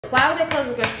Why would they close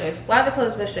the grocery stores? Why would they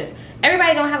close the grocery stores?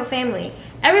 Everybody don't have a family.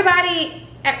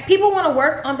 People want to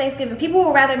work on Thanksgiving. People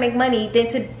would rather make money than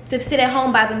to sit at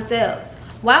home by themselves.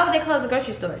 Why would they close the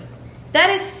grocery stores? That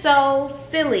is so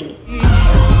silly.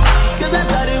 Cause I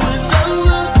thought it was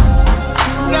over.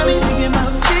 Got me thinking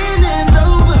my feelings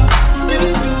over.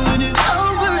 Living through it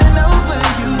over and over.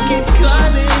 You keep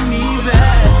calling me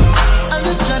back. I'm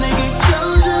just trying to get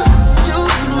closure. You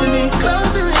pulling me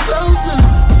closer and closer.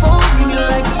 Phone ringing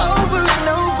like over and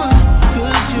over.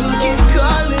 Cause you keep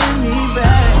calling me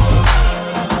back.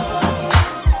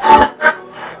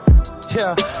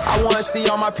 Yeah, I wanna see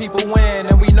all my people win,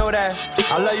 and we know that.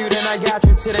 I love you, then I got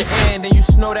you to the end, and you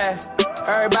know that.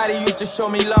 Everybody used to show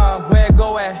me love, where it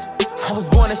go at. I was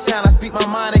born to shine, I speak my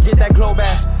mind and get that glow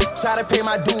back. Try to pay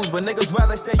my dues, but niggas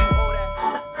rather say you owe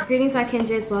that. Greetings, my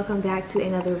kindreds. Welcome back to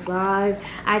another vlog.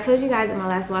 I told you guys in my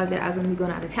last vlog that I was going to be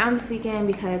going out of town this weekend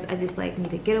because I just like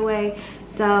need a getaway.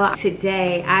 So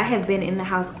today I have been in the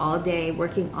house all day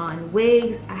working on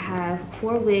wigs. I have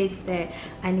 4 wigs that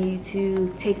I need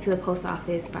to take to the post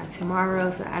office by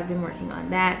tomorrow, so I've been working on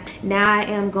that. Now I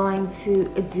am going to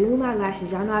do my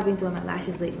lashes. Y'all know I've been doing my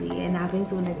lashes lately and I've been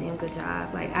doing a damn good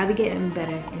job. Like, I've been getting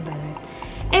better and better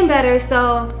and better.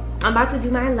 So I'm about to do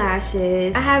my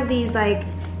lashes. I have these like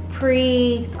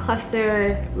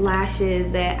pre-cluster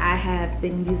lashes that I have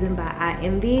been using by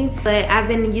iEnvy, but I've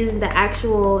been using the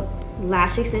actual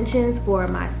lash extensions for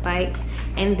my spikes,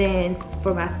 and then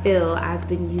for my fill I've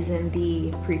been using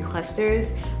the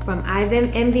pre-clusters from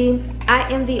iEnvy.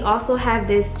 iEnvy also have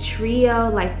this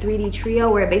trio, like 3D trio,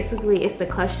 where basically it's the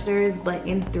clusters but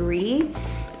in 3.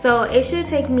 So it should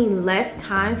take me less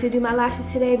time to do my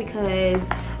lashes today because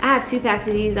I have 2 packs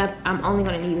of these. I'm only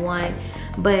gonna need 1,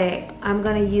 but I'm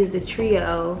gonna use the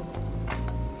trio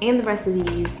and the rest of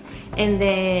these, and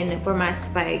then for my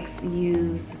spikes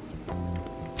use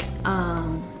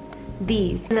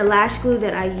these. And the lash glue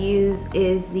that I use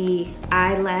is the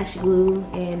eyelash glue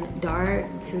in dark.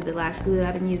 This is the lash glue that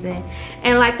I've been using,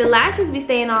 and like the lashes be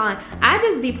staying on, I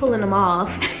just be pulling them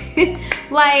off.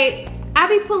 Like, I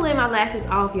be pulling my lashes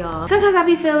off, y'all. Sometimes I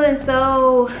be feeling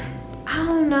so, I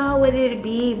don't know what it'd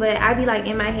be, but I be like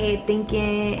in my head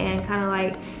thinking, and kind of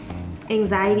like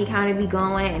anxiety kind of be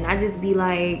going, and I just be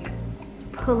like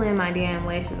pulling my damn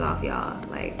lashes off, y'all.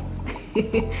 Like,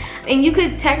 and you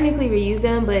could technically reuse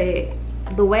them, but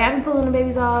the way I've been pulling the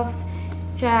babies off,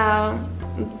 child,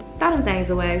 throw them things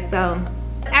away. So,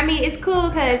 I mean, it's cool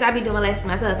because I be doing my lashes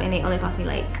myself and they only cost me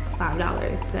like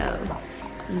 $5. So,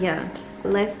 yeah.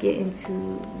 Let's get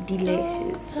into the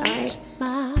lashes, alright?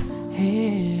 My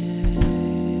hair.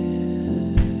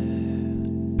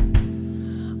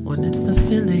 When it's the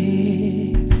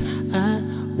feelings I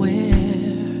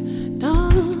wear,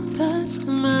 don't touch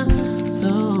my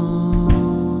soul.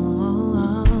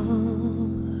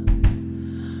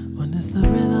 When it's the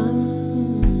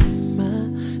rhythm,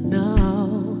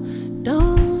 no,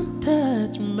 don't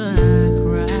touch my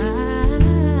cry.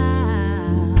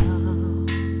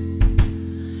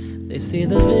 They see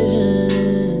the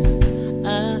visions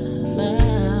I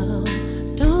found.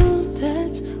 Don't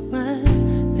touch what's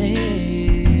there.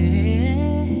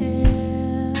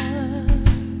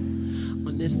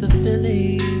 When it's the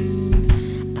feelings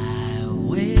I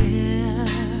wear,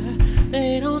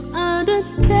 they don't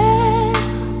understand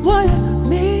what it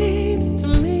means to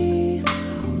me.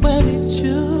 Where we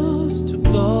choose to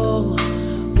go,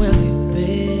 where we've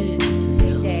been to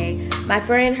know. My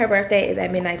friend, her birthday is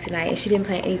at midnight tonight, and she didn't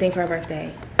plan anything for her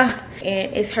birthday. And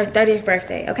it's her 30th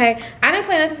birthday, okay? I didn't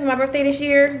plan nothing for my birthday this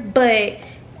year, but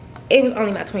it was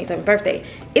only my 27th birthday.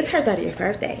 It's her 30th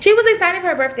birthday. She was excited for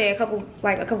her birthday a couple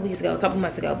weeks ago, a couple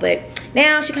months ago, but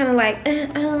now she kind of like,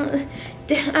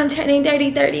 I'm turning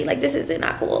 30, like this isn't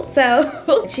not cool.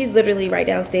 So she's literally right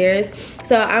downstairs.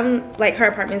 So I'm like, her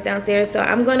apartment's downstairs, so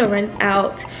I'm gonna run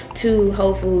out to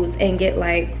Whole Foods and get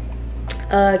like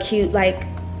a cute like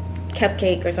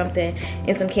cupcake or something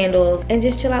and some candles and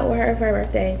just chill out with her for her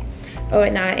birthday or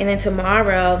whatnot. And then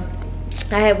tomorrow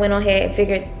I had went ahead and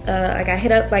figured like I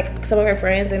hit up like some of her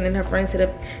friends, and then her friends hit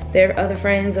up their other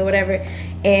friends or whatever,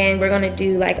 and we're gonna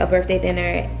do like a birthday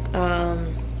dinner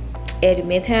at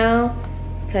Midtown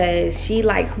because she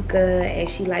like hookah and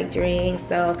she like drinks.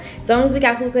 So as long as we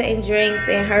got hookah and drinks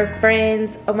and her friends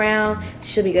around,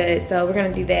 she'll be good. So we're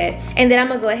gonna do that, and then I'm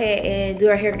gonna go ahead and do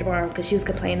her hair tomorrow because she was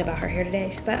complaining about her hair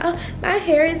today. She's like, oh, my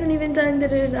hair isn't even done, da,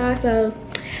 da, da. So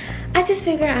I just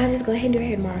figured I'll just go ahead and do her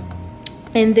hair tomorrow.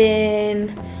 And then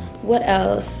what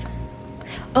else?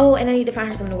 Oh, and I need to find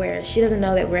her something to wear. She doesn't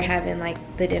know that we're having like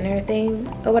the dinner thing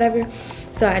or whatever,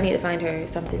 so I need to find her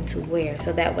something to wear,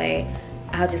 so that way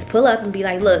I'll just pull up and be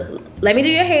like, look, let me do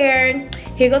your hair.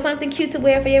 Here goes something cute to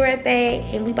wear for your birthday.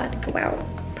 And we about to go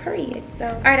out, period. So,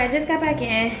 all right, I just got back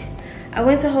in. I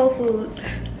went to Whole Foods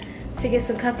to get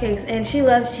some cupcakes, and she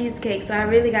loves cheesecake, so I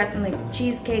really got some like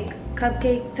cheesecake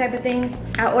cupcake type of things.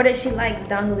 I ordered, she likes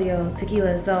Don Julio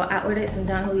tequila, so I ordered some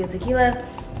Don Julio tequila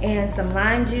and some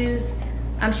lime juice.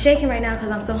 I'm shaking right now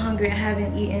because I'm so hungry. I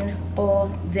haven't eaten all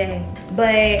day.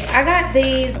 But I got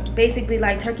these basically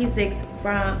like turkey sticks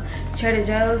from Trader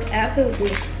Joe's.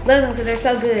 Absolutely love them because they're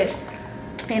so good.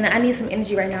 And I need some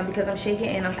energy right now because I'm shaking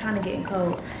and I'm kind of getting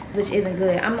cold, which isn't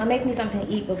good. I'm gonna make me something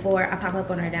to eat before I pop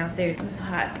up on her downstairs. It's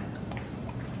hot.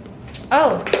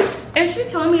 Oh, and she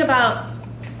told me about,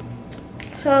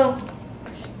 so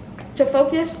to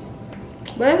focus,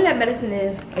 whatever that medicine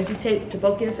is, if you take to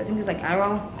focus, I think it's like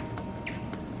Adderall.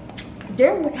 They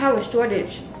have a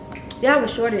shortage. They have a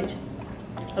shortage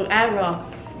of Adderall,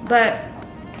 but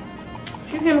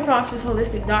she came across this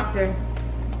holistic doctor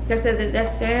that says that that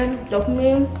same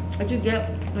dopamine that you get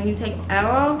when you take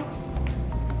Adderall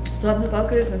to help you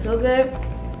focus and feel good,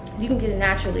 you can get it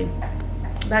naturally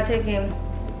by taking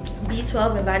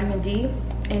B12 and vitamin D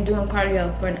and doing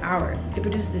cardio for an hour. It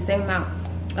produces the same amount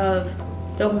of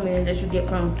dopamine that you get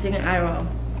from taking Adderall.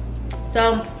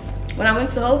 So when I went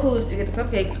to Whole Foods to get the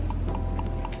cupcakes,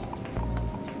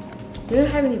 they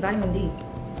didn't have any vitamin D.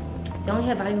 They only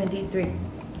had vitamin D3.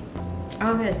 I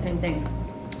don't think it's the same thing.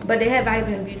 But they had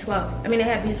vitamin B12. I mean, they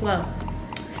had B12.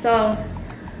 So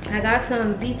I got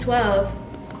some B12,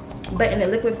 but in a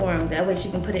liquid form. That way she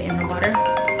can put it in her water.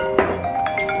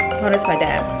 Oh, that's my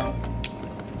dad.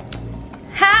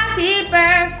 Happy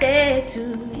birthday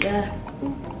to ya.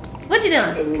 What you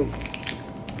doing?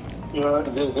 I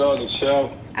just got on the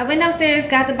shelf. I went downstairs,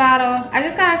 got the bottle. I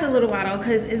just got us a little bottle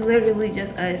because it's literally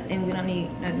just us and we don't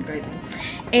need nothing crazy.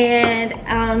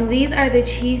 And these are the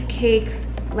cheesecake,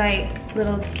 like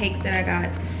little cakes that I got.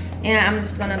 And I'm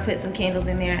just gonna put some candles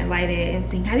in there and light it and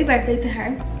sing happy birthday to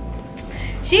her.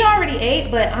 She already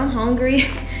ate, but I'm hungry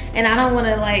and I don't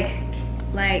wanna like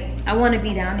I wanna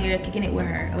be down here kicking it with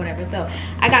her or whatever. So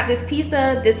I got this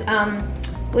pizza, this,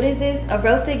 what is this? A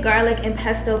roasted garlic and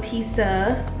pesto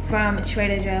pizza from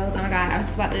Trader Joe's. Oh my God, I was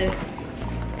just about to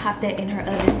pop that in her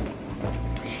oven.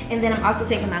 And then I'm also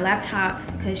taking my laptop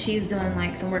because she's doing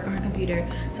like some work on her computer.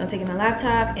 So I'm taking my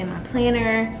laptop and my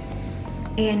planner.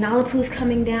 And Nalapu's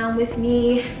coming down with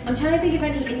me. I'm trying to think if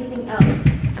I need anything else.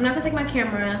 I'm not gonna take my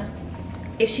camera.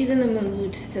 If she's in the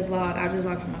mood to vlog, I'll just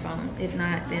vlog from my phone. If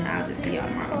not, then I'll just see y'all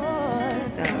tomorrow.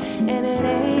 So. And it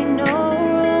ain't no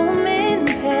room in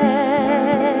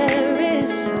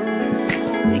Paris.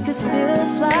 We could still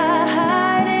fly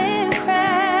high and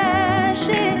crash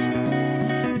it.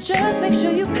 Just make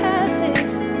sure you pass it.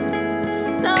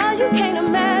 Nah, you can't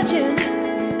imagine.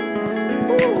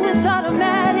 Ooh, it's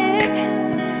automatic.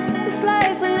 This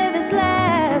life we live is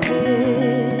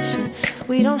lavish.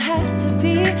 We don't have to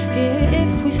be here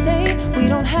if we stay. We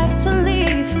don't have to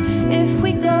leave if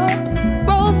we go.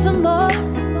 Roll some more.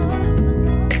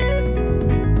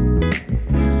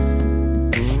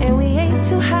 And we ain't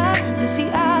too high to see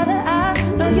eye to eye.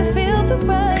 No, you feel the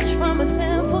rush from a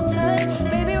simple touch.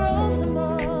 Baby, roll some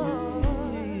more.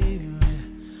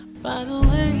 By the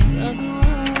ways of the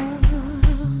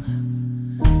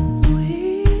world,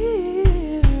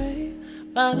 weary.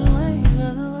 By the ways of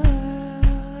the world.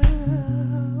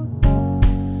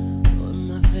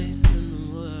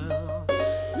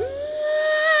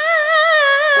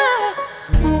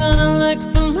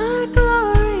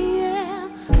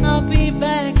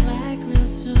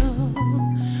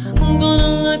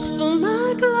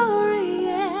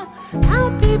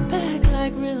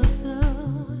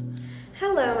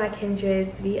 Hello my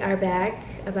kindreds, we are back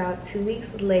about 2 weeks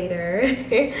later.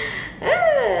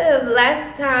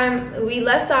 Last time we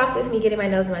left off with me getting my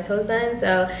nails and my toes done,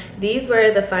 so these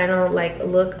were the final like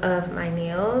look of my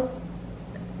nails.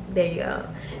 There you go.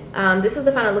 This was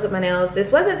the final look of my nails.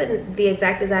 This wasn't the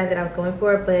exact design that I was going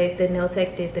for, but the nail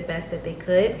tech did the best that they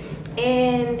could,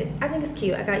 and I think it's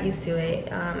cute. I got used to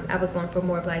it. I was going for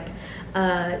more of like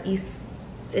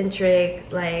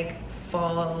eccentric, like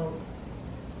fall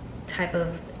type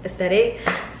of aesthetic.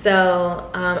 So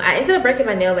I ended up breaking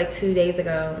my nail like 2 days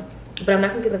ago, but I'm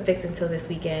not gonna get them fixed until this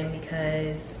weekend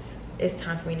because it's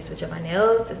time for me to switch up my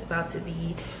nails. It's about to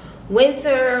be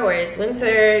winter, or it's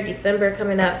winter, December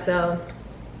coming up, so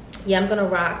yeah, I'm gonna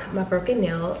rock my broken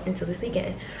nail until this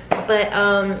weekend. But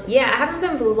yeah, I haven't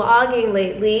been vlogging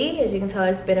lately. As you can tell,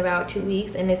 it's been about 2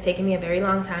 weeks and it's taken me a very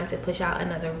long time to push out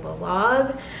another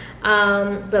vlog.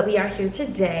 But we are here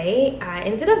today. I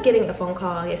ended up getting a phone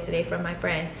call yesterday from my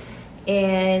friend,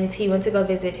 and he went to go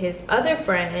visit his other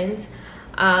friend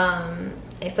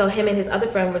And so him and his other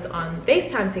friend was on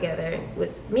FaceTime together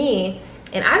with me.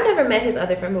 And I've never met his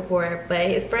other friend before, but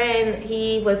his friend,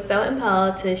 he was so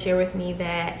impelled to share with me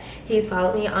that he's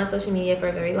followed me on social media for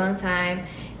a very long time,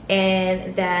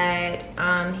 and that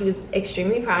he was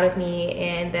extremely proud of me,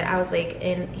 and that I was like,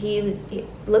 and he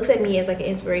looks at me as like an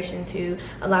inspiration to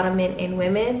a lot of men and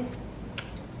women.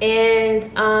 And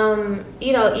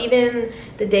you know, even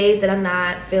the days that I'm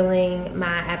not feeling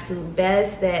my absolute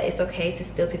best, that it's okay to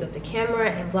still pick up the camera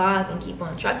and vlog and keep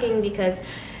on trucking, because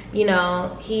you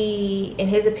know, he, in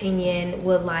his opinion,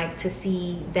 would like to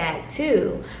see that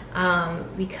too,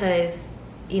 because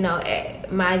you know,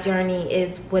 my journey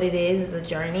is what it is a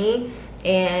journey,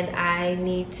 and I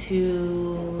need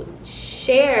to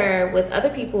share with other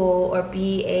people or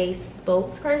be a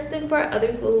spokesperson for other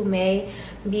people who may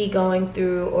be going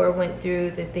through or went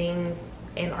through the things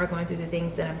and are going through the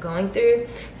things that I'm going through.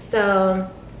 So,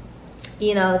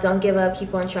 you know, don't give up,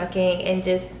 keep on trucking, and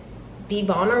just be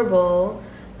vulnerable,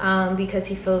 because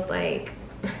he feels like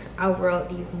our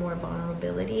world needs more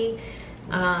vulnerability.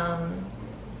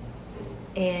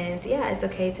 And yeah, it's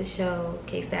okay to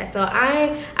showcase that. So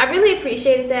I really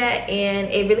appreciated that, and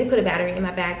it really put a battery in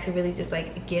my back to really just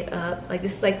like get up. Like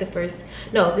this is like this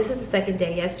is the second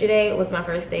day. Yesterday was my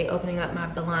first day opening up my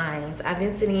blinds. I've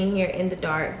been sitting in here in the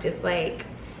dark, just like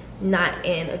not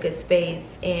in a good space,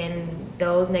 and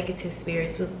those negative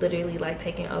spirits was literally like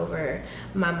taking over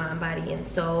my mind, body, and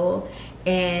soul.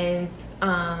 And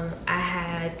I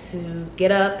had to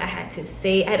get up, I had to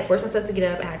force myself to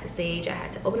get up, I had to sage, I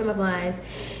had to open up my blinds,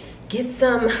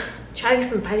 try to get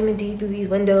some vitamin D through these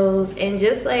windows, and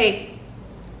just like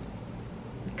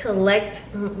collect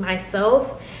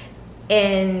myself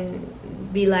and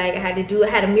be like, I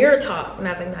had a mirror talk, and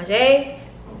I was like, Najje,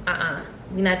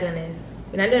 we're not doing this.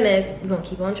 We're not doing this. We're gonna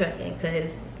keep on trucking,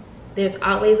 because there's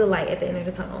always a light at the end of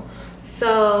the tunnel.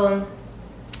 So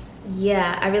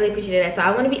yeah, I really appreciate that. So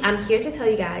I'm here to tell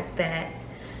you guys that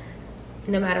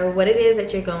no matter what it is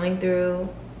that you're going through,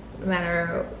 no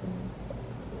matter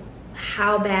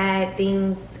how bad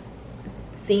things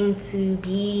seem to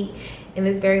be in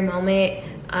this very moment,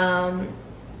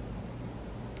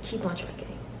 keep on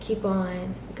trucking, keep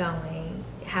on going,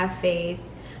 have faith,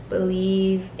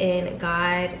 believe in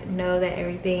God, know that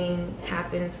everything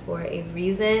happens for a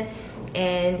reason,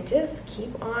 and just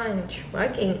keep on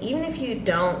trucking. Even if you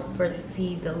don't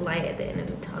foresee the light at the end of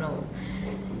the tunnel,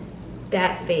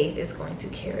 that faith is going to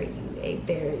carry you a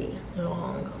very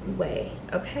long way.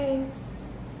 Okay,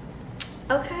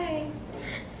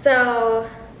 so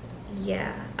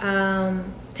yeah,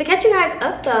 to catch you guys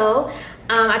up though,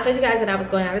 I told you guys that I was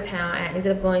going out of town. I ended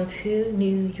up going to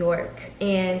New York,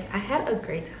 and I had a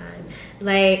great time.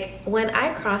 Like, when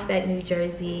I crossed that New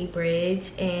Jersey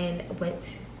bridge and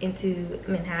went into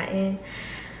Manhattan,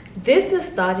 this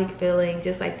nostalgic feeling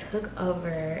just like took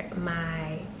over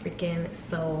my freaking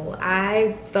soul.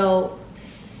 I felt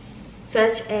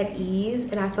such at ease,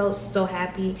 and I felt so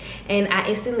happy, and I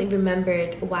instantly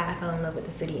remembered why I fell in love with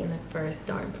the city in the first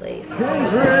darn place. It's me,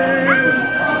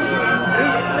 I'm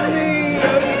back.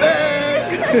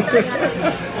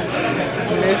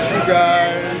 Miss you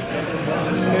guys.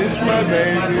 Miss my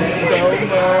baby so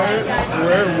much.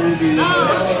 We're at Ruby's in New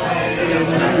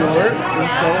York, in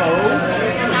Soho.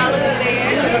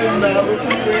 And now look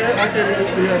there. I can't even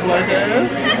see her black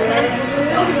ass.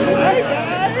 Hi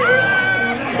guys.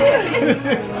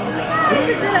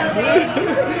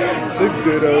 The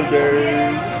good old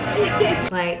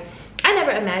days. Like, I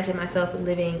never imagined myself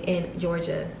living in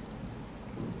Georgia,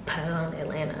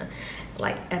 Atlanta,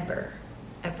 like ever.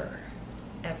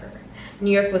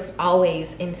 New York was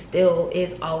always and still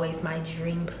is always my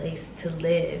dream place to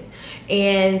live.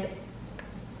 And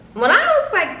when I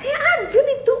was like, damn, I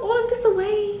really threw all of this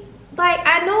away. Like,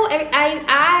 I know,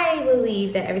 I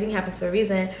believe that everything happens for a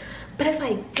reason, but it's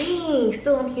like, dang,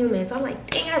 still I'm human. So I'm like,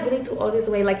 dang, I really threw all this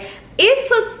away. Like, it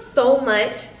took so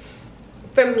much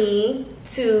for me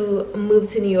to move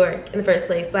to New York in the first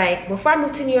place. Like, before I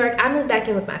moved to New York, I moved back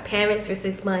in with my parents for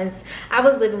 6 months. I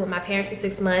was living with my parents for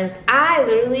 6 months. I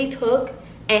literally took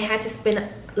and had to spend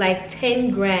like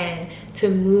 10 grand to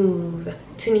move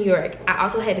to New York. I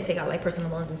also had to take out like personal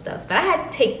loans and stuff, but I had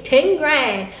to take 10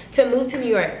 grand to move to New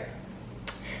York.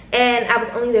 And I was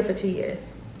only there for 2 years.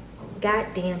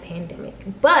 Goddamn pandemic.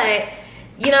 But,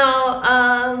 you know,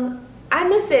 I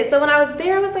miss it. So when I was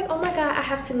there, I was like, oh my God, I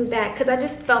have to move back, because I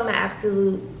just felt my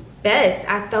absolute best.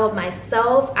 I felt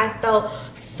myself. I felt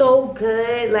so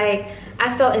good. Like,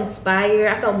 I felt inspired.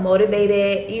 I felt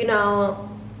motivated. You know,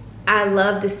 I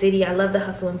love the city. I love the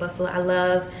hustle and bustle. I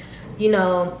love, you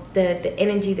know, the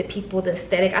energy, the people, the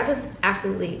aesthetic. I just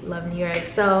absolutely love New York.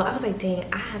 So I was like,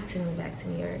 dang, I have to move back to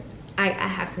New York. I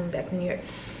have to move back to New York.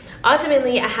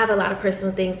 Ultimately, I have a lot of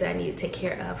personal things that I need to take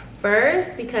care of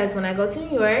first, because when I go to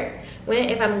New York,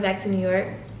 if I move back to New York,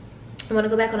 I want to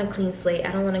go back on a clean slate.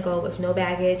 I don't want to go with no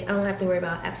baggage. I don't have to worry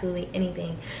about absolutely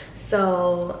anything.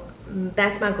 So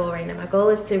that's my goal right now. My goal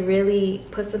is to really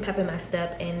put some pep in my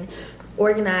step and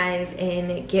organize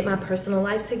and get my personal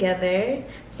life together,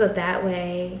 so that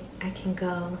way I can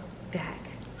go back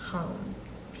home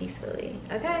peacefully.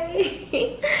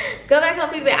 Okay. Go back home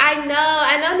peacefully. I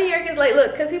know New York is like,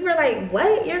 look, because people are like,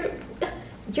 what, you're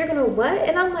gonna what?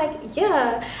 And I'm like,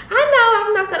 yeah, I know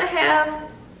I'm not gonna have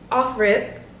off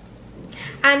rip.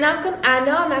 I know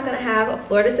I'm not gonna have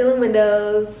floor to ceiling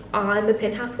windows on the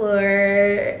penthouse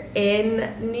floor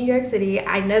in New York City.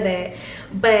 I know that,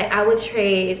 but I would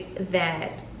trade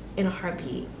that in a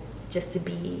heartbeat just to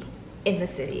be in the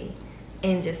city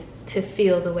and just to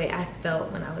feel the way I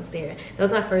felt when I was there. That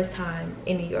was my first time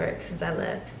in New York since I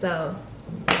left, so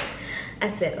I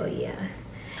said, oh yeah.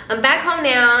 I'm back home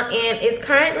now, and it's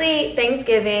currently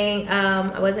Thanksgiving.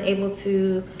 I wasn't able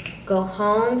to go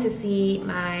home to see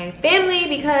my family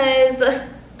because I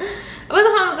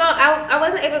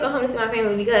wasn't able to go home to see my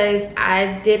family because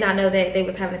I did not know that they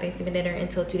was having a Thanksgiving dinner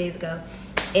until 2 days ago.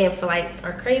 And flights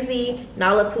are crazy.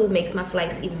 Nala Poo makes my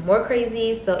flights even more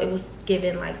crazy, so it was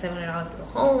given like $700 to go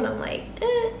home, and I'm like,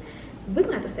 we're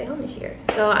gonna have to stay home this year.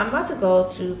 So I'm about to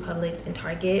go to Publix and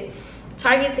Target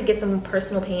to get some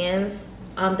personal pans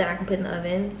that I can put in the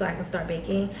oven so I can start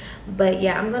baking. But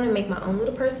yeah, I'm gonna make my own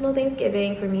little personal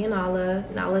Thanksgiving for me and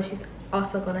Nala. She's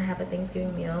also gonna have a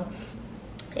Thanksgiving meal.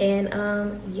 And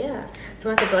yeah, so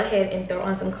I'm about to go ahead and throw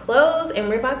on some clothes, and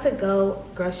we're about to go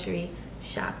grocery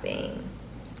shopping.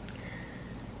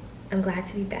 I'm glad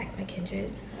to be back, my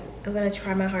kindreds. I'm gonna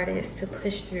try my hardest to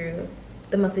push through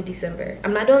the month of December.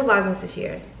 I'm not doing Vlogmas this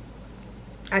year.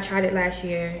 I tried it last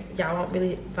year. Y'all weren't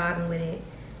really vibing with it.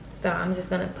 So I'm just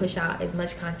gonna push out as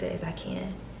much content as I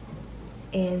can.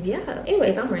 And yeah,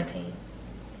 anyways, I'm ranting.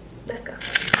 Let's go.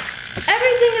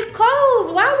 Everything is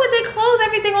closed. Why would they close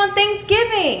everything on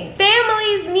Thanksgiving?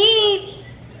 Families need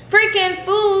freaking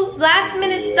food, last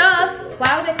minute stuff.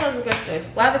 Why would they close the grocery stores?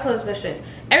 Why would they close the grocery stores?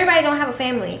 Everybody don't have a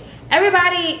family.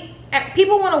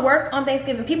 People want to work on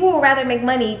Thanksgiving. People would rather make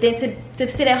money than to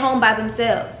sit at home by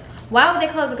themselves. Why would they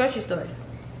close the grocery stores?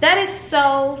 That is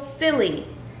so silly.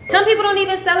 Some people don't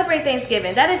even celebrate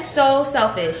Thanksgiving. That is so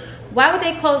selfish. Why would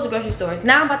they close the grocery stores?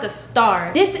 Now I'm about to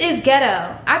starve. This is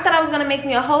ghetto. I thought I was gonna make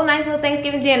me a whole nice little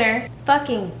Thanksgiving dinner.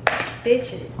 Fucking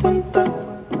bitches.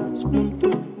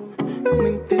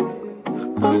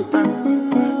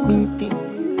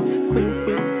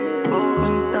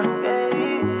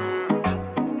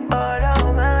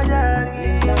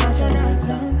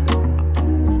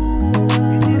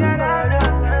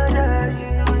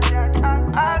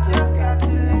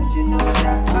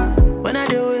 When I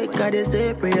do it, I just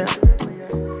say prayer.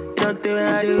 Don't tell me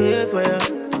how to wait for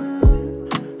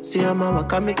you. See your mama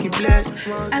come make you bless.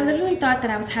 I literally thought that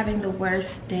I was having the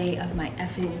worst day of my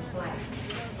effing life.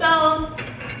 So,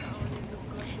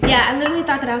 yeah, I literally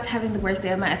thought that I was having the worst day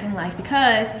of my effing life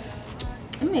because,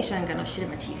 let me make sure I ain't got no shit in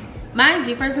my teeth. Mind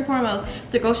you, first and foremost,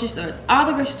 the grocery stores, all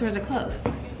the grocery stores are closed.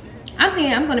 I'm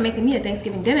thinking I'm gonna make me a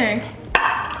Thanksgiving dinner.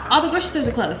 All the grocery stores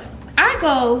are closed.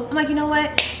 I'm like, you know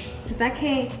what? Since I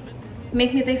can't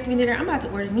make me a Thanksgiving dinner, I'm about to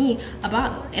order me a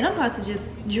bottle. And I'm about to just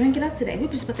drink it up today. We're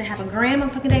just about to have a grand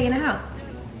motherfucking day in the house.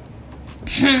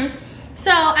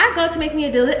 So I go to make me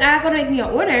an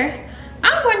order.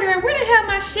 I'm wondering where the hell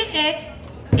my shit at.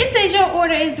 It says your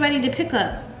order is ready to pick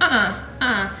up.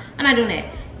 I'm not doing that.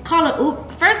 Call an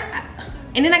Uber first.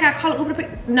 And then I got to call an Uber to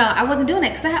pick. No, I wasn't doing that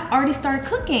because I had already started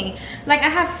cooking. Like, I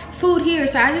have food here,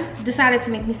 so I just decided to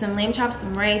make me some lamb chops,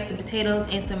 some rice, some potatoes,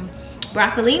 and some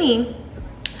broccolini.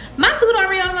 My food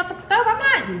already on the motherfucking stove. I'm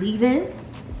not leaving.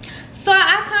 So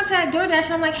I contact DoorDash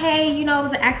and I'm like, hey, you know, it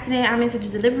was an accident. I meant to do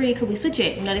delivery. Could we switch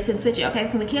it? You know, they couldn't switch it. Okay,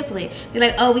 can we cancel it? They're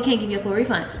like, oh, we can't give you a full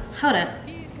refund. Hold up.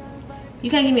 You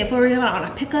can't give me a full refund on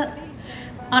a pickup?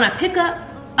 On a pickup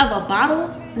of a bottle?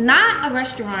 Not a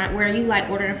restaurant where you like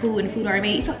ordering food and the food already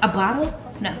made. You took a bottle?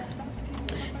 No.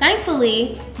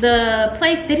 Thankfully, the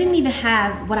place, they didn't even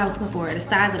have what I was looking for, the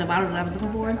size of the bottle that I was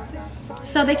looking for.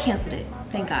 So they canceled it,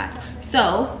 thank God.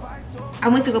 So I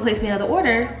went to go place me another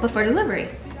order, but for delivery.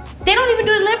 They don't even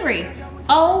do delivery.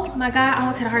 Oh my God, I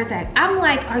almost had a heart attack. I'm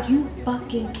like, are you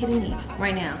fucking kidding me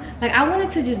right now? Like, I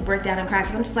wanted to just break down and cry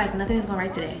because I'm just like, nothing is going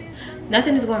right today.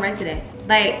 Nothing is going right today.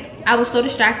 Like, I was so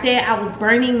distracted. I was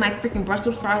burning my freaking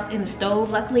Brussels sprouts in the stove.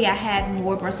 Luckily, I had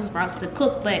more Brussels sprouts to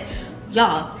cook, but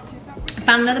y'all, I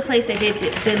found another place that did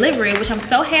delivery, which I'm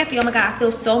so happy. Oh my God, I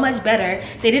feel so much better.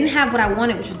 They didn't have what I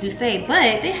wanted, which was Douce,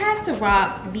 but they had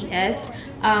Ciroc BS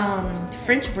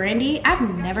French brandy. I've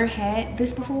never had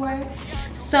this before,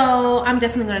 so I'm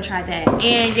definitely gonna try that.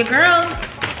 And your girl,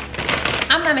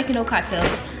 I'm not making no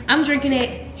cocktails. I'm drinking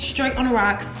it straight on the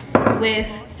rocks with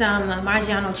some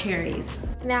Maggiano cherries.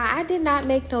 Now, I did not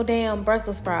make no damn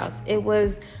Brussels sprouts. It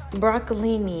was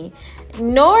broccolini.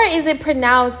 Nor is it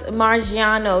pronounced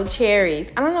Maggiano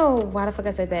cherries. I don't know why the fuck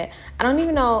I said that. I don't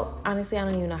even know. Honestly, I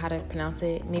don't even know how to pronounce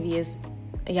it. Maybe it's...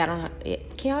 Yeah, I don't know.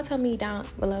 Can y'all tell me down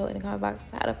below in the comment box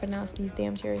how to pronounce these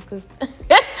damn cherries? Because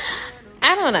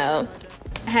I don't know.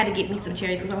 I had to get me some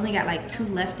cherries because I only got like 2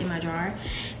 left in my jar.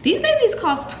 These babies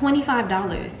cost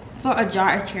 $25 for a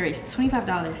jar of cherries.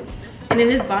 $25. And then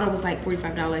this bottle was like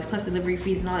 $45 plus delivery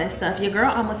fees and all that stuff. Your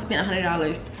girl almost spent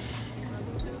 $100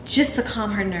 just to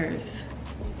calm her nerves.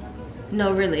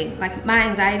 No, really. Like, my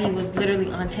anxiety was literally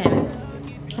on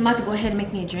 10. I'm about to go ahead and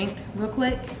make me a drink real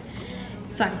quick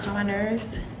so I can calm my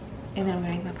nerves. And then I'm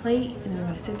gonna make my plate, and then we're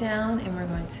gonna sit down and we're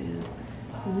going to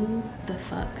woo the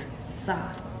fuck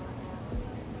sa.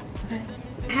 Okay?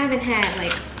 I haven't had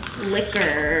like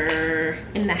liquor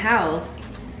in the house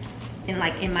in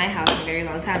my house in a very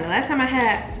long time. The last time I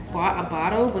had bought a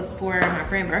bottle was for my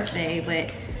friend's birthday,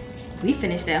 but we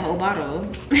finished that whole bottle.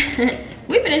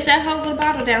 We finished that whole little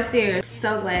bottle downstairs.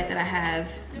 So glad that I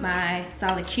have my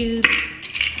solid cubes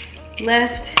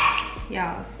left.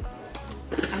 Y'all,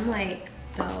 I'm like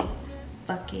so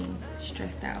fucking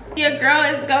stressed out. Your girl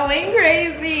is going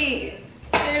crazy.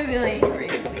 I'm feeling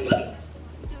crazy.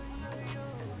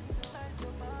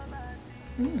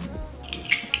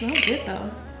 It smells good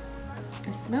though.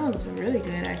 It smells really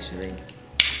good actually.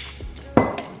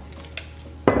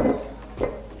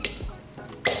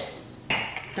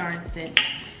 Darn scent.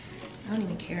 I don't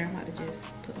even care. I'm about to just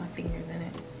put my fingers in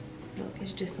it. Look,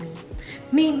 it's just me.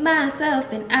 Me,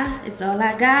 myself, and I. It's all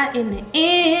I got in the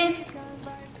end.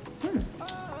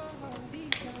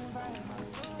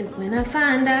 It's when I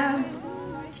find out.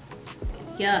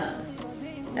 Yeah.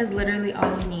 That's literally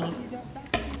all you need.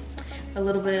 A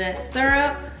little bit of that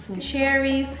syrup, some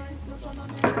cherries.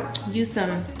 Use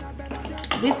some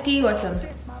whiskey or some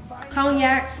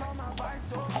cognac.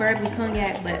 Preferably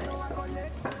cognac, but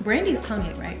brandy is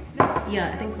cognac, right?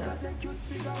 Yeah, I think so.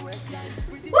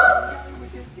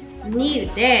 Woo!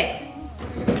 Needed that.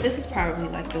 This is probably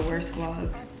like the worst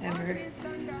vlog ever.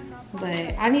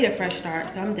 But I need a fresh start,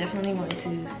 so I'm definitely going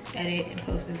to edit and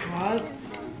post this vlog.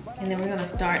 And then we're gonna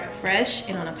start fresh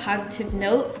and on a positive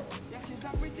note.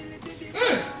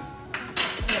 We're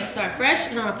gonna start fresh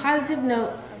and on a positive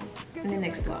note in the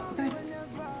next vlog, okay?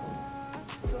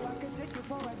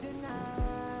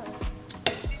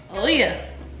 Oh yeah.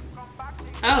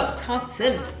 Oh, talk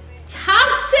to me.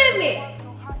 Talk to me.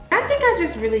 I think I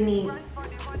just really need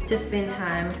to spend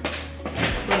time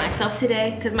with myself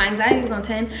today because my anxiety was on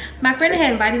 10. My friend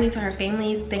had invited me to her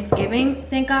family's Thanksgiving,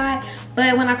 thank God.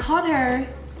 But when I called her,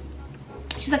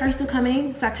 she's like, are you still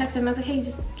coming? So I texted her and I was like, hey,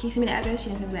 just can you send me the address? She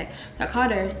didn't come back. So I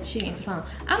called her, she didn't answer the phone.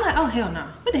 I'm like, oh hell no.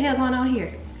 What the hell going on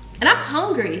here? And I'm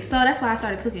hungry, so that's why I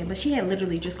started cooking. But she had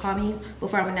literally just called me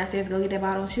before I went downstairs to go get that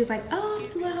bottle. She was like, oh, I'm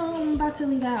still at home, I'm about to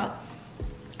leave out.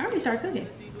 I already started cooking.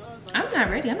 I'm not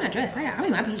ready, I'm not dressed. I'm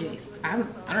in my PJs. I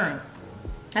don't know.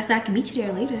 I said I can meet you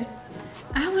there later.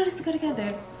 I want us to go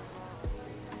together.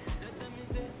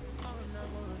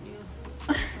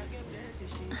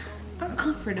 I'm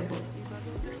comfortable.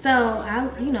 So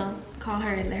I'll, you know, call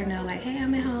her and let her know like, hey,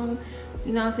 I'm at home.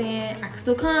 You know what I'm saying? I can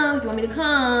still come if you want me to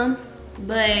come.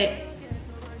 But,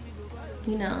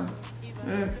 you know.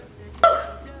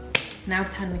 Now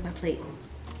it's time to make my plate.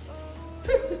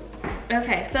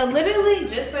 Okay, so literally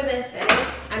just for the aesthetic,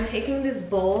 I'm taking this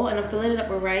bowl and I'm filling it up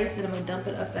with rice and I'm gonna dump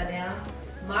it upside down.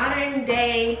 Modern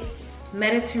day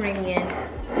Mediterranean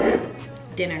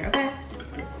dinner, okay?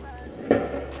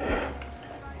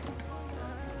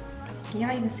 Can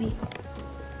y'all even see?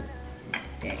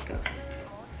 There you go.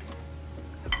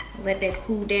 Let that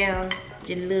cool down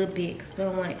just a little bit because we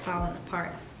don't want it falling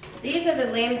apart. These are the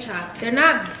lamb chops. They're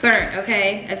not burnt,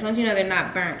 okay? I just want you to know they're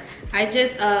not burnt. I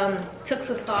just took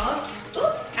some sauce.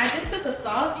 Ooh, I just took a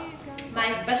sauce,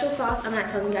 my special sauce. I'm not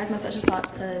telling you guys my special sauce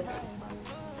because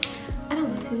I don't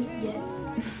want to yet.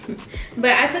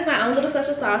 But I took my own little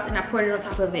special sauce and I poured it on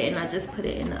top of it and I just put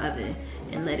it in the oven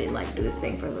and let it like do its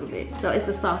thing for a little bit. So it's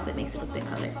the sauce that makes it look that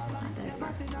color. It's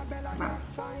not that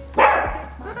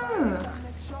burnt.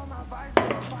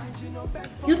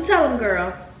 You tell them,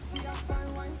 girl.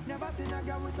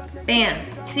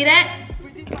 Bam. See that?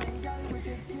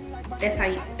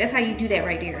 That's how you do that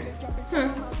right there.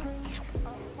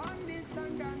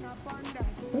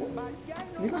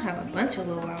 We're gonna have a bunch of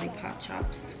little lollipop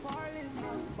chops.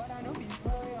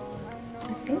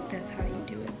 I think that's how you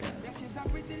do it though.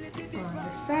 On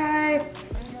the side,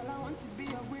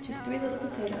 just 3 little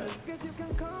potatoes.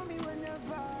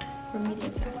 Or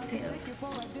medium-sized potatoes.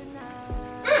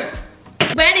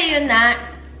 Ready or not,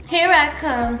 here I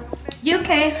come. You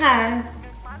can't hide.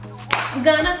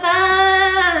 Gonna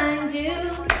find you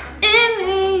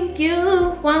and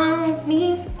you want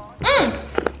me.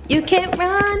 You can't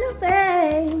run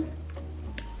away.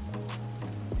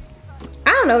 I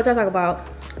don't know what y'all talking about.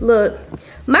 Look,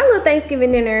 my little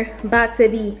Thanksgiving dinner about to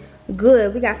be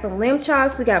good. We got some lamb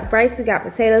chops, we got rice, we got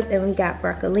potatoes, and we got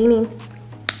broccolini.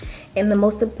 And the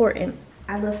most important,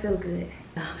 I love feel good.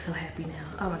 Oh, I'm so happy now.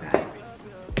 Oh my God.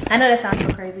 I know that sounds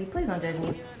so crazy. Please don't judge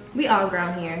me. We all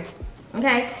grown here,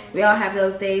 okay? We all have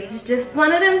those days. It's just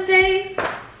one of them days.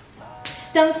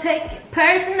 Don't take it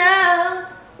personal.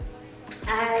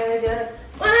 I just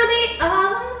wanna be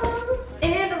all alone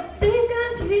and don't think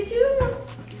I treat you wrong.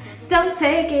 Don't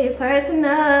take it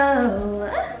personal.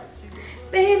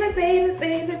 Baby, baby,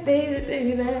 baby, baby,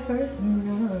 baby, that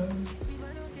personal.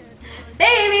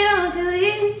 Baby, don't you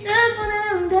leave just one of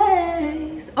them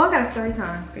days. Oh, I got a story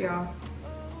time for y'all.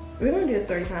 We're gonna do a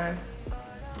story time.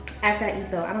 After I eat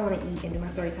though, I don't wanna eat and do my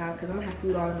story time because I'm gonna have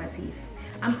food all in my teeth.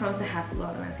 I'm prone to have food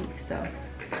all in my teeth, so.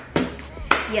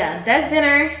 Yeah, that's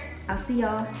dinner. I'll see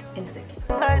y'all in a second.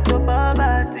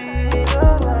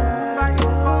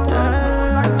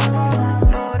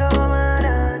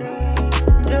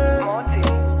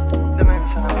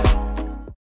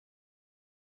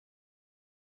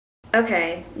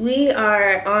 Okay, we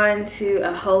are on to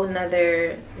a whole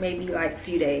nother maybe like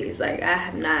few days. Like I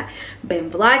have not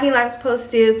been vlogging like I'm supposed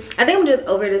to. I think I'm just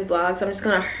over this vlog, so I'm just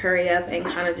gonna hurry up and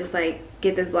kind of just like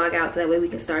get this vlog out so that way we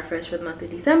can start fresh for the month of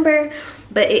December.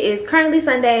 But it is currently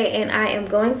Sunday and I am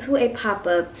going to a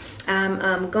pop-up.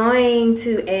 I'm going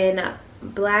to an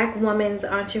Black woman's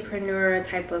entrepreneur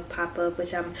type of pop-up,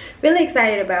 which I'm really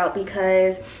excited about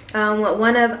because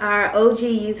one of our OG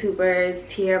YouTubers,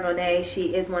 Tierra Monet,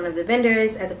 she is one of the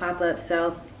vendors at the pop-up,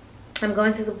 so I'm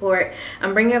going to support.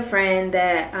 I'm bringing a friend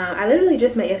that I literally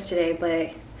just met yesterday,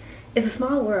 but it's a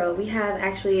small world. We have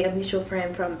actually a mutual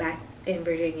friend from back in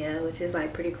Virginia, which is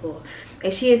like pretty cool,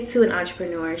 and she is too an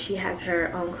entrepreneur. She has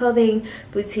her own clothing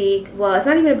boutique. Well, it's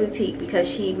not even a boutique because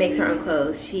she makes her own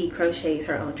clothes. She crochets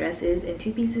her own dresses and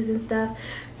 2-pieces and stuff.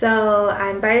 So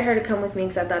I invited her to come with me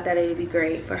because I thought that it would be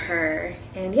great for her.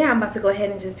 And yeah, I'm about to go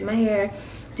ahead and just do my hair,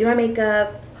 do my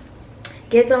makeup,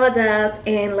 get dolled up,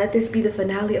 and let this be the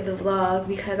finale of the vlog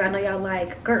because I know y'all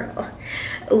like, girl,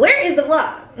 where is the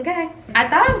vlog? Okay, I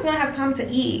thought I was gonna have time to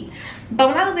eat, but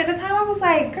when I looked at the time I was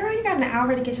like, girl, you got an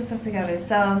hour to get yourself together.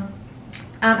 So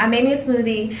I made me a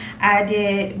smoothie. I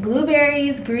did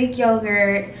blueberries, Greek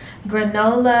yogurt,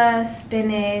 granola,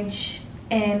 spinach,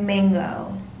 and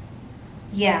mango.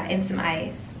 Yeah, and some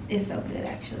ice. It's so good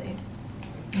actually.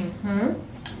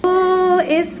 Ooh,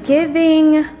 it's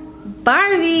giving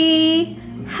Barbie.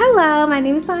 Hello, my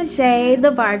name is Nazje,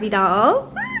 the Barbie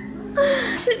doll.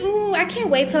 Ooh, I can't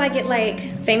wait till I get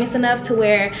like famous enough to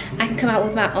where I can come out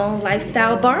with my own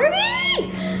lifestyle Barbie.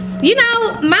 You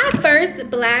know, my first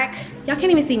black, y'all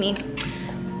can't even see me.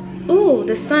 Ooh,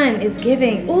 the sun is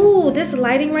giving. Ooh, this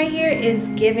lighting right here is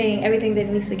giving everything that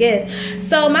it needs to give.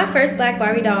 So my first black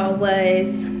Barbie doll was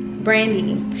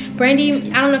Brandy.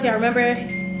 Brandy, I don't know if y'all remember.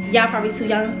 Y'all probably too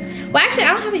young. Well, actually,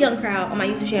 I don't have a young crowd on my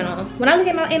YouTube channel. When I look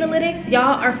at my analytics,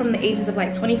 y'all are from the ages of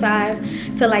like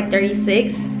 25 to like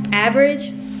 36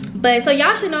 average. But so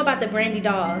y'all should know about the Brandy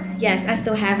doll. Yes, I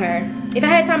still have her. If I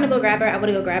had time to go grab her, I would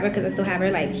go grab her because I still have her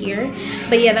like here.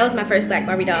 But yeah, that was my first black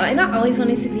Barbie doll, and I always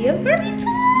wanted to be a Barbie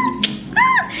doll.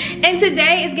 And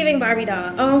today is giving Barbie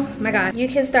doll. Oh my God. You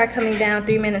can start coming down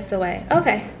 3 minutes away.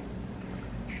 Okay.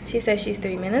 She says she's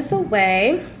 3 minutes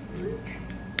away.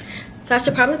 So I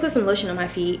should probably put some lotion on my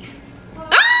feet. Ah,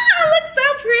 it looks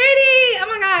so pretty. Oh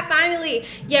my God, finally.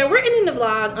 Yeah, we're ending the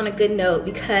vlog on a good note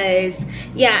because,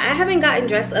 yeah, I haven't gotten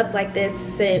dressed up like this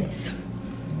since,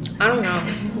 I don't know,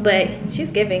 but she's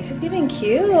giving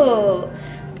cute.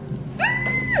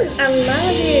 I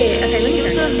love it. Okay, let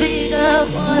me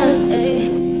turn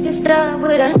it. Get started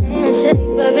with a handshake,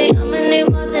 baby. I'ma need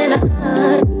more than a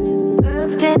hug.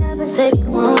 Girls can't never say they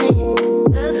want it.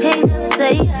 Girls can't never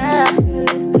say yeah.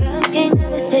 Girls can't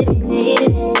never say they need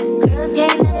it. Girls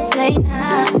can't never say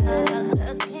nah.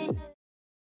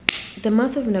 The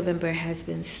month of November has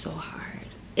been so hard.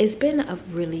 It's been a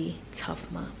really tough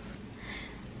month.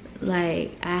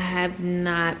 Like, I have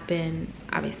not been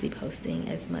obviously posting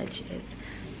as much as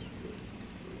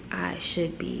I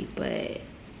should be, but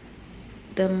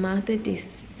the month of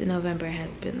November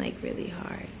has been like really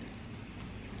hard.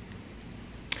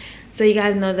 So you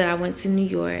guys know that I went to New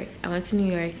York.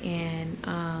 And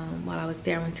while I was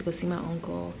there, I went to go see my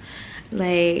uncle.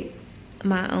 Like,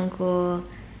 my uncle,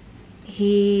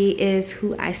 he is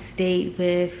who I stayed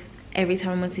with every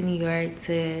time I went to New York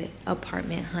to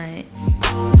apartment hunt.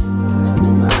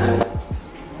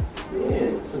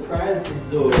 Yeah, surprise this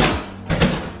door.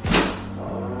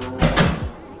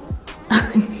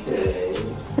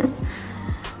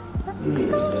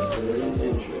 That's very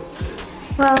interesting.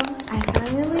 Well, I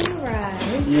finally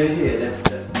arrived. You're here.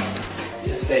 That's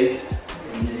you're safe.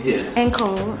 And you're here. And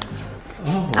cold.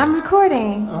 Oh. I'm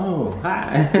recording. Oh,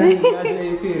 hi.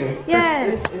 Nazje's here.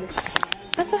 Yes.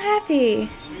 I'm so happy.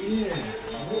 Yeah.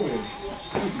 Oh,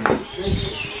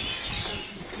 goodness.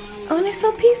 Oh, and it's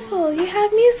so peaceful. You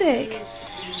have music.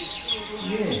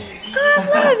 Yeah. Oh, I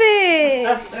love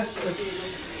it.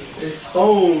 It's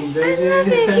home, baby. I love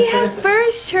it. He has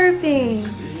birds chirping.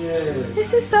 Yeah.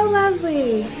 This is so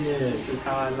lovely. Yeah, this is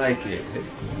how I like it.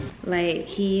 Like,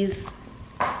 he's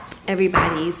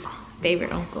everybody's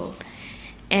favorite uncle.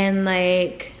 And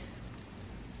like,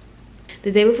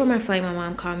 the day before my flight, my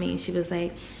mom called me and she was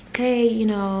like, hey, you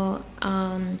know,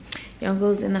 your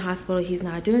uncle's in the hospital. He's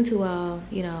not doing too well.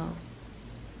 You know,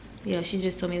 she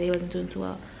just told me that he wasn't doing too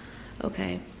well.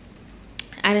 Okay.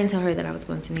 I didn't tell her that I was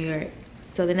going to New York.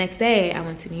 So the next day I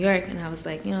went to New York and I was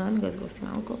like, you know, let me go see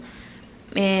my uncle.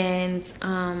 And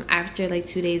after like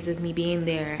 2 days of me being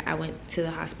there, I went to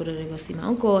the hospital to go see my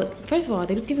uncle. First of all,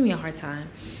 they was giving me a hard time.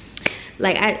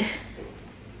 Like,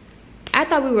 I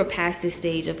thought we were past this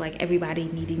stage of like everybody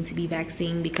needing to be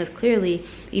vaccinated, because clearly,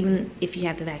 even if you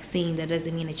have the vaccine, that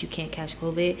doesn't mean that you can't catch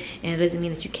COVID, and it doesn't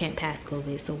mean that you can't pass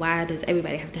COVID. So why does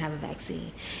everybody have to have a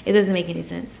vaccine? It doesn't make any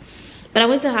sense. But I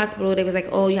went to the hospital. They was like,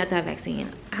 oh, you have to have a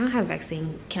vaccine. I don't have a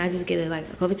vaccine. Can I just get a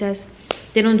COVID test?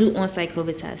 They don't do on-site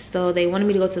COVID tests. So they wanted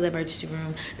me to go to the emergency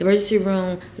room. The emergency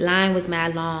room line was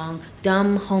mad long.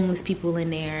 Dumb homeless people in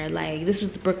there. Like, this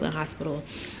was the Brooklyn hospital.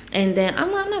 And then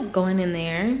I'm not going in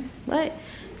there. What?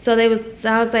 So I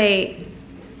was like,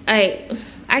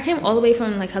 I came all the way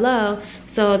from like, hello.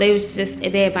 So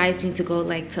they advised me to go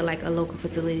like to like a local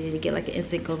facility to get like an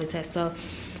instant COVID test. So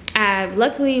I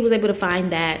luckily was able to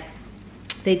find that.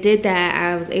 They did that.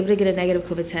 I was able to get a negative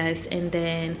COVID test, and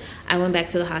then I went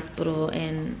back to the hospital,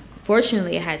 and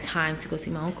fortunately I had time to go see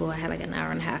my uncle. I had like an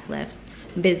hour and a half left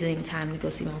visiting time to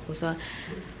go see my uncle. So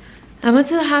I went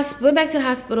to the hospital, went back to the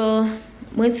hospital,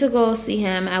 went to go see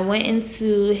him. I went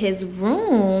into his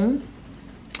room.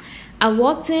 I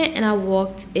walked in and I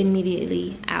walked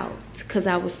immediately out because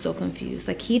I was so confused.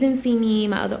 Like, he didn't see me.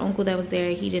 My other uncle that was there,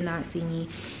 he did not see me.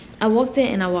 I walked in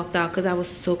and I walked out because I was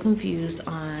so confused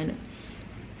on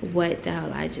what the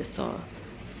hell I just saw.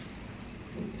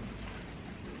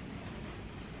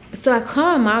 So I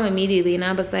called my mom immediately, and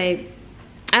I was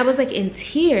like in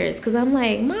tears, because I'm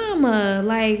like, Mama,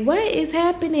 like, what is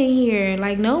happening here?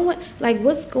 Like,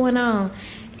 what's going on?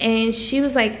 And she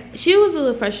was a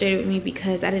little frustrated with me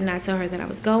because I did not tell her that I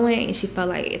was going, and she felt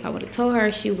like if I would have told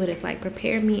her, she would have like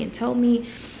prepared me and told me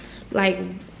like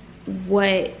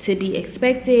what to be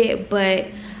expected. But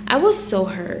I was so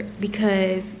hurt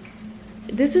because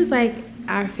this is like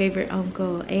our favorite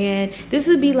uncle, and this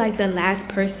would be like the last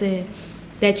person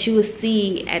that you would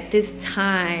see at this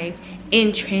time in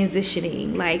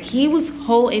transitioning. Like, he was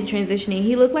whole in transitioning.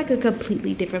 He looked like a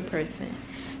completely different person,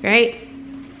 right?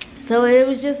 So it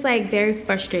was just like very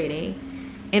frustrating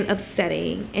and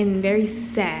upsetting and very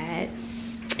sad.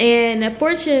 And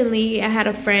unfortunately, I had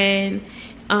a friend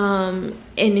in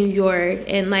New York,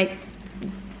 and like,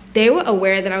 they were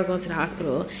aware that I was going to the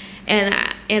hospital, and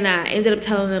I ended up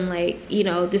telling them, like, you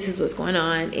know, this is what's going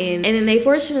on, and then they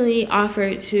fortunately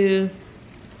offered to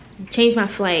change my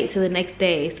flight to the next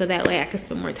day so that way I could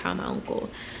spend more time with my uncle.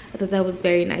 I thought that was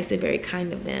very nice and very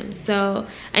kind of them. So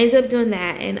I ended up doing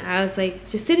that, and I was like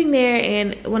just sitting there,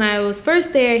 and when I was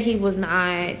first there, he was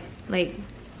not like,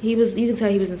 you can tell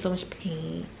he was in so much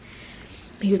pain.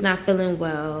 He was not feeling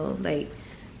well. Like,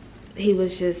 he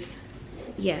was just,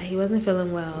 yeah, he wasn't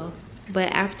feeling well.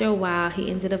 But after a while, he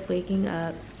ended up waking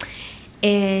up,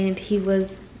 and he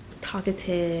was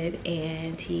talkative,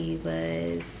 and he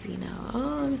was, you know,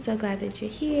 oh, I'm so glad that you're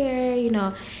here. You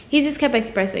know, he just kept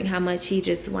expressing how much he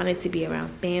just wanted to be around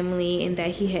family, and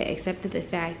that he had accepted the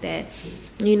fact that,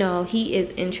 you know, he is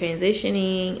in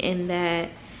transitioning, and that,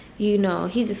 you know,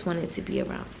 he just wanted to be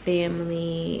around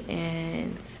family.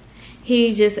 And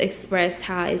he just expressed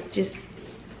how it's just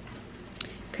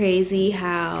crazy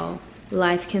how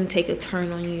life can take a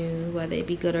turn on you, whether it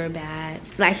be good or bad.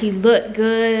 Like, he looked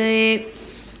good.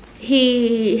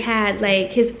 He had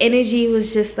like, his energy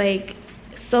was just like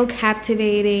so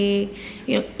captivating,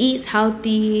 you know, eats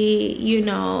healthy, you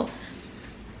know,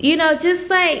 you know, just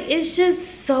like, it's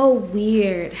just so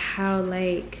weird how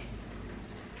like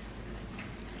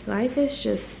life is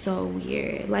just so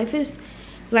weird. Life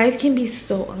can be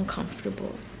so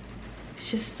uncomfortable. It's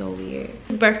just so weird.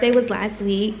 His birthday was last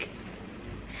week.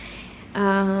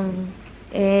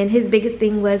 And his biggest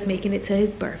thing was making it to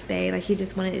his birthday. Like, he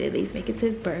just wanted to at least make it to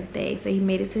his birthday. So he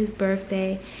made it to his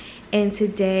birthday. And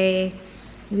today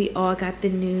we all got the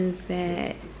news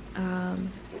that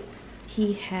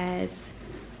he has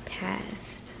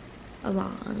passed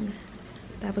along.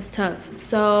 That was tough.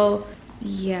 So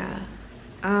yeah,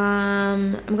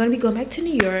 I'm gonna be going back to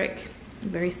New York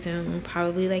very soon,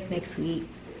 probably like next week.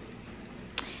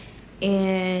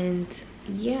 And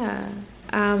yeah,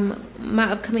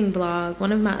 my upcoming vlog,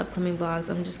 one of my upcoming vlogs,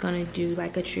 I'm just gonna do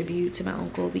like a tribute to my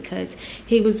uncle, because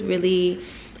he was really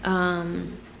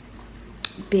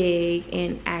big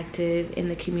and active in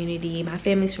the community. My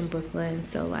family's from Brooklyn,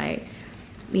 so like,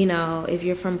 you know, if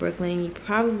you're from Brooklyn, you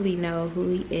probably know who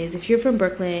he is. If you're from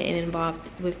Brooklyn and involved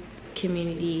with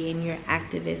community and you're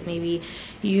activist, maybe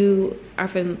you are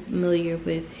familiar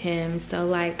with him. So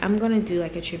like, I'm gonna do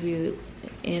like a tribute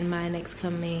in my next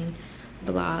coming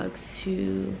vlogs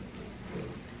to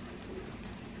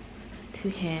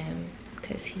him,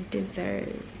 because he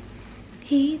deserves.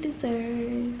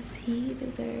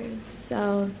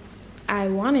 So I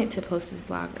wanted to post this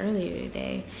vlog earlier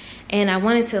today, and I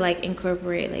wanted to like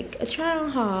incorporate like a trial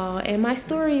haul and my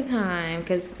story time,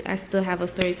 because I still have a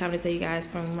story time to tell you guys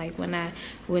from like when I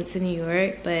went to New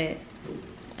York, but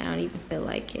I don't even feel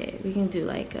like it. We can do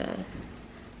like a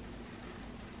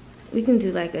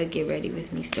get ready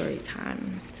with me story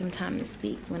time sometime this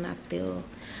week when I feel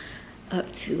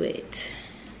up to it.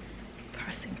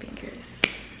 Crossing fingers.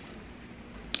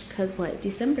 Because what?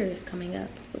 December is coming up.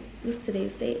 What's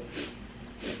today's date?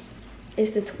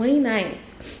 It's the 29th.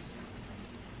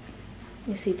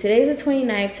 You see, today's the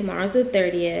 29th, tomorrow's the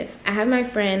 30th. I have my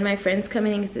friend's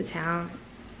coming into town.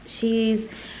 She's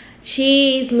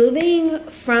moving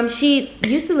from, she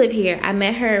used to live here. I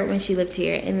met her when she lived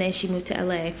here, and then she moved to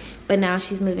LA. But now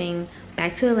she's moving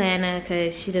back to Atlanta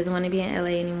because she doesn't want to be in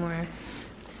LA anymore.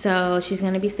 So she's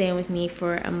gonna be staying with me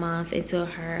for a month until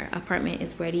her apartment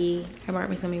is ready. Her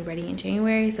apartment's gonna be ready in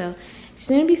January. So she's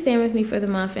gonna be staying with me for the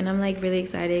month, and I'm like really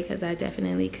excited because I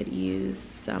definitely could use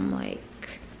some like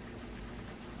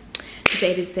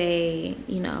day-to-day,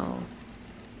 you know,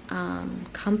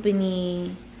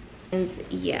 company. And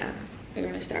yeah, we're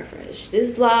gonna start fresh.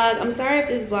 This vlog, I'm sorry if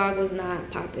this vlog was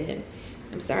not popping.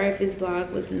 I'm sorry if this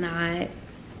vlog was not,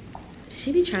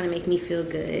 she be trying to make me feel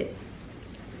good.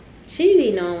 She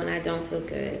be knowing when I don't feel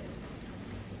good.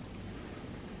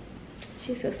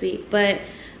 She's so sweet. But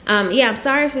yeah, I'm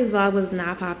sorry if this vlog was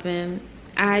not popping.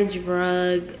 I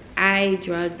drug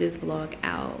this vlog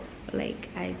out. Like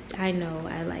I know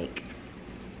I like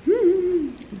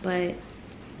but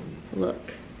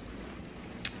look,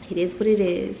 it is what it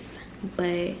is.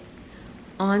 But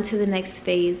on to the next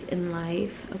phase in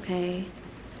life, okay?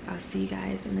 I'll see you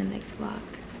guys in the next vlog.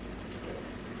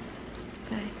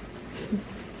 Bye.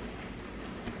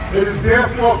 It is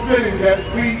therefore fitting that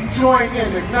we join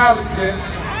in acknowledgement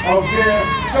of their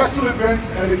special events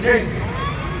and occasions.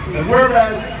 And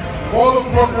whereas all of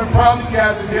Brooklyn proudly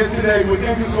gathers here today with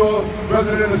Ingersoll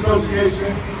Resident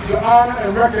Association to honor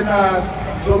and recognize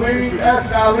Salim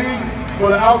S. Ali for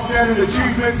the outstanding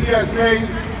achievements he has made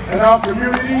in our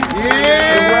community.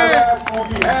 And whereas on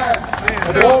behalf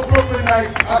of all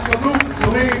Brooklynites, I salute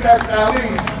Salim S. Ali,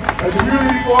 a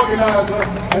community organizer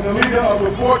and the leader of the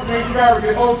Fort Greene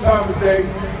Farragut Old Timers Day,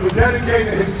 for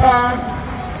dedicating his time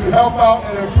to help out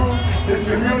and improve his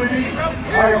community.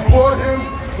 I applaud him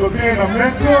for being a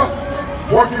mentor,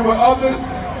 working with others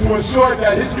to ensure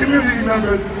that his community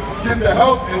members get the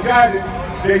help and guidance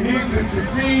they need to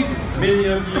succeed. Many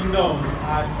of you know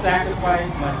I've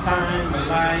sacrificed my time, my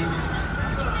life,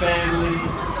 family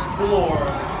for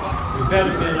the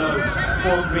betterment of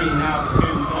Fort Greene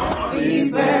outcomes.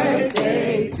 Happy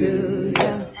birthday to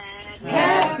you.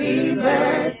 Happy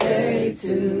birthday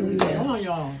to you. Come on,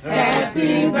 y'all.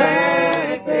 Happy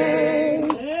birthday.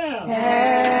 Yeah.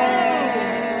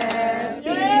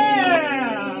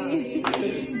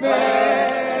 Happy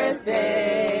birthday.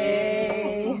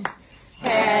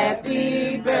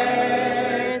 Happy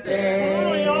birthday.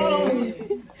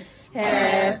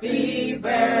 Happy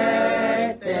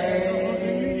birthday.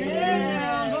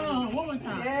 Yeah. One more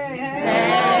time.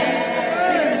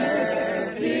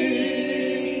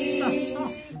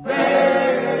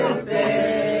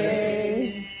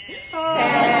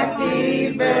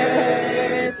 Happy birthday.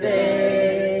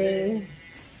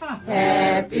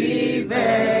 Happy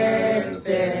birthday.